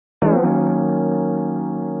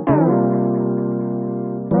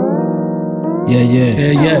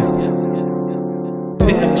Yeah.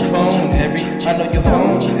 Pick up the phone, Ari. I know you're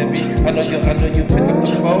home, Ari. I know you pick up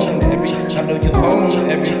the phone, Ari. I know you're home,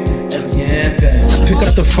 Ari. Yeah, pick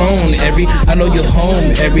up the phone, Ari. I know you're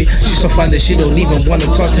home, Ari. She's so fine that she don't even wanna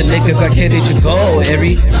talk to niggas. I can't let you go,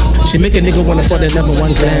 Ari. She make a nigga wanna fall in love with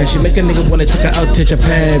one glance. She make a nigga wanna take her out to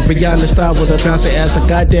Japan. Rihanna style with her bouncy ass. A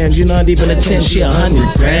goddamn, you not even a 10. She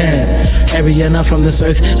 100 grand. Ariana from this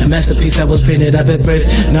earth, a masterpiece that was painted up at birth.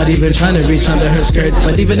 Not even trying to reach under her skirt,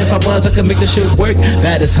 but even if I was, I could make the shit work.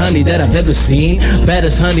 Baddest honey that I've ever seen.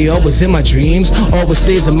 Baddest honey always in my dreams. Always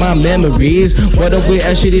stays in my memories. Why don't we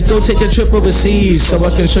actually do take a trip overseas, so I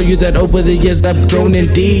can show you that over the years I've grown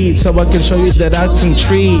indeed. So I can show you that I can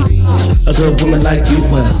treat a good woman like you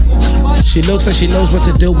well. She looks like she knows what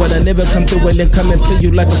to do, but I never come through and then come and play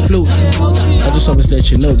you like a flute. I just always let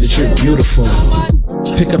you know that you're beautiful.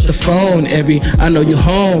 Pick up the phone, Ari. I know you're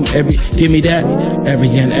home, Ari. Give me that,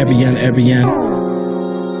 Ariane.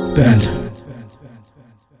 Band.